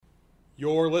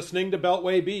You're listening to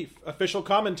Beltway Beef, official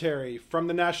commentary from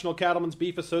the National Cattlemen's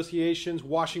Beef Association's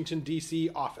Washington, D.C.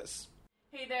 office.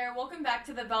 Hey there, welcome back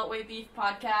to the Beltway Beef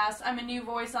Podcast. I'm a new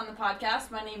voice on the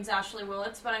podcast. My name's Ashley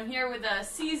Willits, but I'm here with a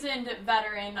seasoned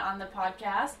veteran on the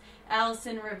podcast,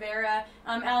 Allison Rivera.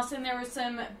 Allison, there was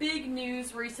some big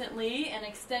news recently. An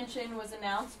extension was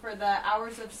announced for the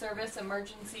Hours of Service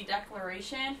Emergency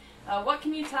Declaration. What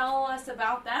can you tell us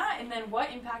about that, and then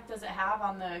what impact does it have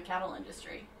on the cattle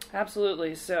industry?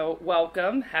 Absolutely. So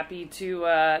welcome. Happy to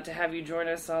have you join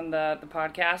us on the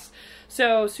podcast.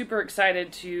 So super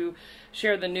excited to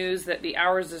share the news that the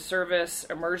Hours of Service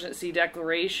Emergency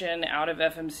Declaration out of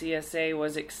FMCSA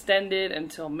was extended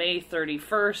until May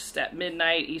 31st at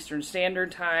midnight Eastern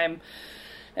Standard Time.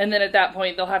 And then at that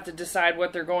point, they'll have to decide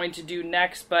what they're going to do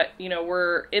next. But,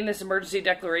 we're in this emergency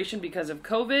declaration because of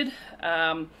COVID.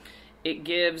 It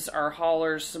gives our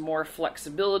haulers some more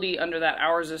flexibility under that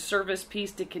hours of service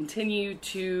piece to continue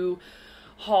to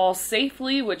haul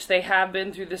safely, which they have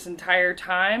been through this entire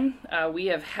time. We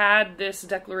have had this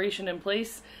declaration in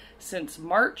place since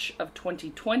March of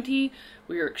 2020.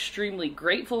 We are extremely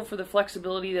grateful for the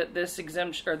flexibility that this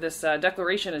exemption or this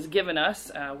declaration has given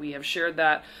us. We have shared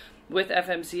that with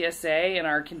FMCSA in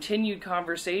our continued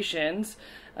conversations.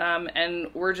 And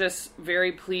we're just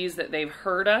very pleased that they've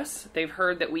heard us. They've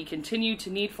heard that we continue to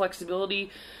need flexibility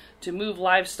to move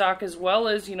livestock, as well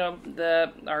as,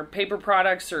 our paper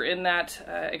products are in that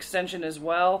extension as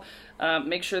well.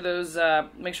 Make sure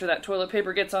that toilet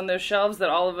paper gets on those shelves that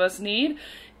all of us need.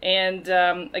 And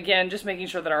again, just making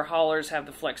sure that our haulers have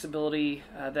the flexibility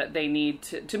that they need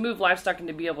to move livestock and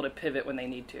to be able to pivot when they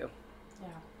need to.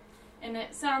 And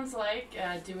it sounds like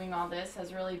doing all this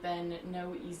has really been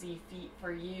no easy feat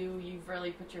for you. You've really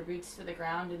put your boots to the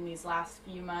ground in these last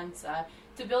few months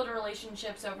to build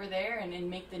relationships over there and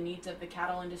make the needs of the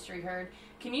cattle industry heard.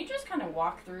 Can you just kind of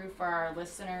walk through for our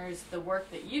listeners the work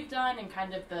that you've done and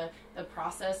kind of the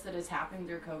process that has happened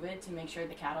through COVID to make sure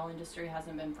the cattle industry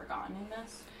hasn't been forgotten in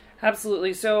this?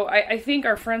 Absolutely. So I think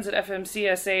our friends at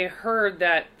FMCSA heard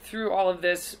that through all of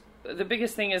this, the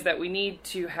biggest thing is that we need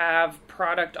to have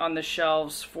product on the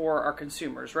shelves for our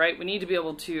consumers, right? We need to be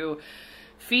able to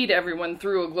feed everyone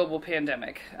through a global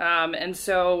pandemic. And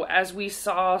so as we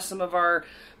saw some of our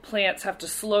plants have to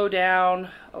slow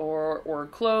down or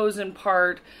close in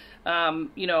part,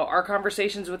 our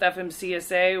conversations with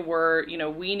FMCSA were,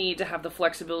 we need to have the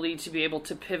flexibility to be able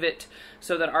to pivot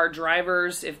so that our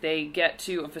drivers, if they get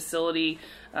to a facility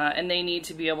and they need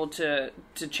to be able to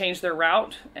change their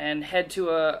route and head to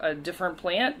a different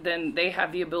plant, then they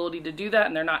have the ability to do that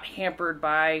and they're not hampered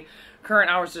by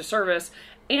current hours of service,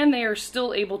 and they are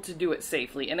still able to do it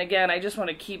safely. And again, I just want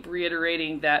to keep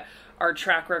reiterating that our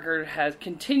track record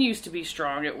continues to be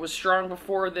strong. It was strong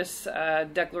before this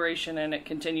declaration, and it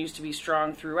continues to be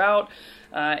strong throughout,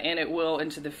 and it will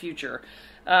into the future.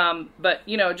 But,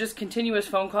 just continuous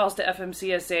phone calls to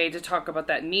FMCSA to talk about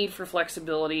that need for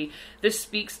flexibility. This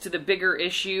speaks to the bigger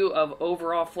issue of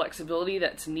overall flexibility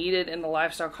that's needed in the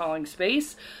livestock hauling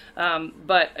space.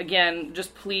 But again,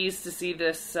 just pleased to see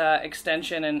this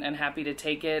extension and happy to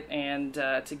take it and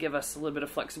to give us a little bit of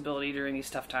flexibility during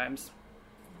these tough times.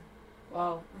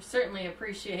 Well, we certainly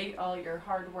appreciate all your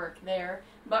hard work there.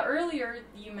 But earlier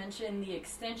you mentioned the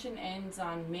extension ends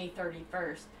on May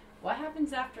 31st. What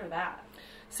happens after that?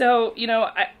 So,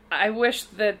 I wish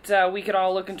that we could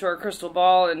all look into our crystal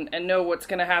ball and know what's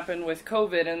going to happen with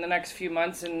COVID in the next few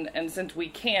months. And since we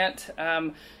can't,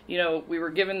 we were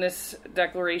given this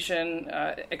declaration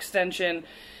extension.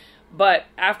 But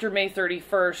after May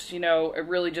 31st, it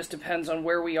really just depends on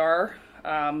where we are.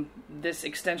 This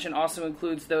extension also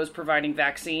includes those providing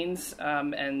vaccines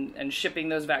and shipping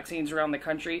those vaccines around the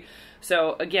country.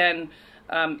 So again,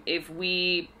 if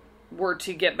we were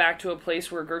to get back to a place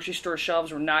where grocery store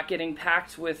shelves were not getting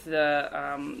packed with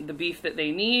the beef that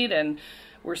they need, and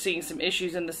we're seeing some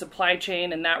issues in the supply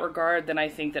chain in that regard, then I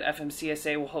think that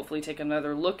FMCSA will hopefully take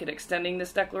another look at extending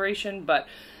this declaration. But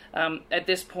at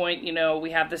this point,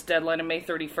 we have this deadline of May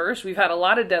 31st. We've had a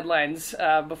lot of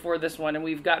deadlines before this one, and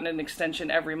we've gotten an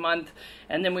extension every month.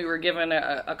 And then we were given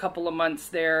a couple of months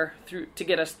there to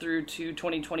get us through to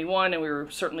 2021, and we were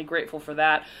certainly grateful for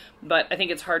that. But I think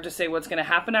it's hard to say what's going to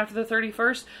happen after the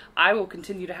 31st. I will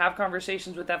continue to have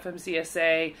conversations with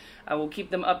FMCSA. I will keep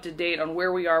them up to date on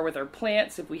where we are with our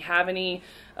plants. If we have any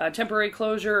temporary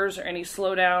closures or any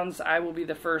slowdowns, I will be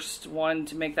the first one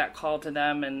to make that call to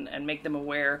them and make them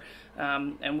aware.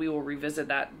 And we will revisit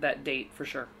that date for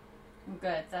sure.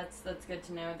 Good. That's good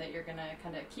to know that you're going to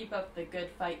kind of keep up the good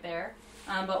fight there.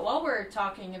 But while we're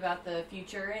talking about the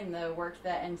future and the work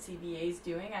that NCBA is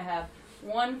doing, I have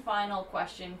one final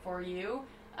question for you.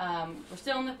 We're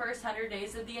still in the first 100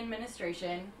 days of the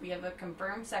administration. We have a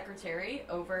confirmed secretary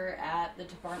over at the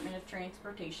Department of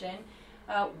Transportation.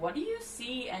 What do you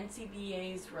see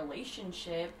NCBA's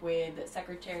relationship with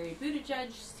Secretary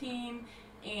Buttigieg's team?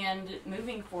 And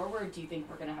moving forward, do you think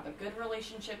we're going to have a good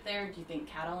relationship there? Do you think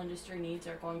cattle industry needs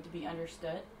are going to be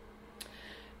understood?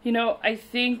 You know, I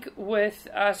think with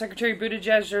Secretary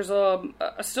Buttigieg,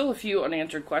 there's still a few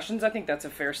unanswered questions. I think that's a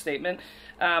fair statement.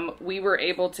 We were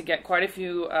able to get quite a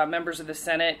few members of the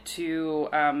Senate to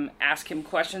ask him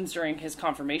questions during his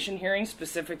confirmation hearing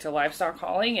specific to livestock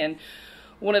hauling. And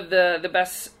one of the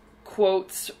best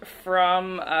quotes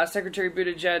from Secretary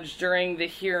Buttigieg during the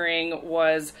hearing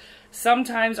was,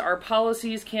 "Sometimes our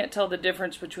policies can't tell the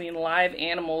difference between live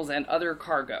animals and other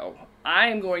cargo." I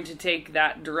am going to take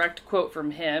that direct quote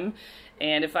from him,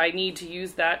 and if I need to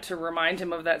use that to remind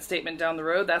him of that statement down the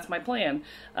road, that's my plan.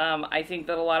 I think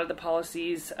that a lot of the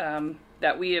policies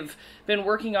that we have been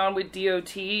working on with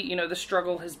DOT, you know, the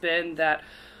struggle has been that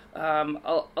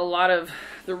a lot of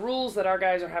the rules that our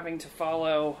guys are having to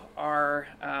follow are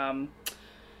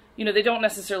you know, they don't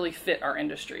necessarily fit our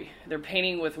industry. They're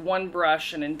painting with one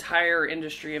brush an entire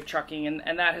industry of trucking,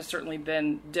 and that has certainly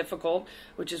been difficult,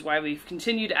 which is why we've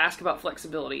continued to ask about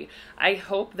flexibility. I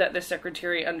hope that the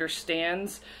Secretary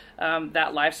understands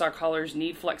that livestock haulers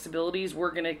need flexibilities.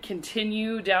 We're going to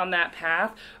continue down that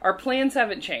path. Our plans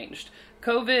haven't changed.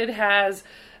 COVID has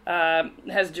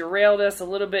derailed us a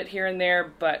little bit here and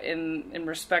there, but in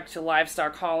respect to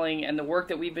livestock hauling and the work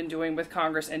that we've been doing with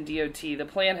Congress and DOT, the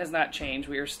plan has not changed.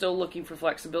 We are still looking for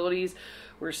flexibilities.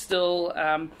 We're still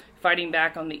fighting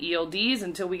back on the ELDs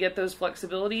until we get those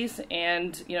flexibilities.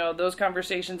 And, you know, those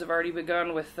conversations have already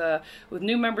begun with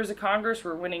new members of Congress.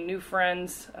 We're winning new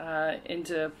friends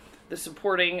into the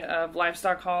supporting of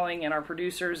livestock hauling and our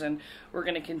producers, and we're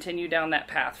going to continue down that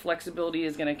path. Flexibility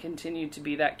is going to continue to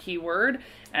be that key word,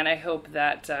 and I hope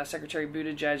that Secretary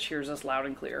Buttigieg hears us loud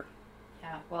and clear.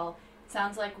 Yeah, well, it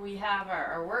sounds like we have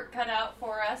our work cut out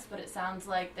for us, but it sounds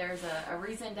like there's a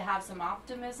reason to have some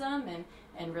optimism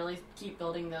and really keep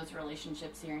building those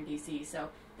relationships here in DC. So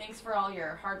thanks for all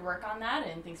your hard work on that,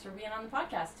 and thanks for being on the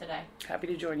podcast today. Happy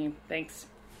to join you. Thanks.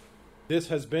 This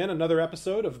has been another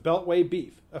episode of Beltway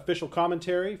Beef, official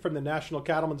commentary from the National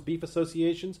Cattlemen's Beef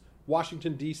Association's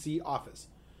Washington, D.C. office.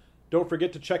 Don't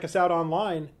forget to check us out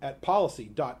online at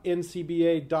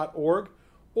policy.ncba.org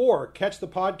or catch the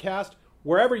podcast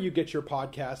wherever you get your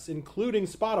podcasts, including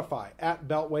Spotify at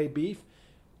Beltway Beef,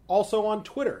 also on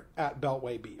Twitter at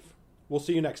Beltway Beef. We'll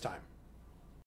see you next time.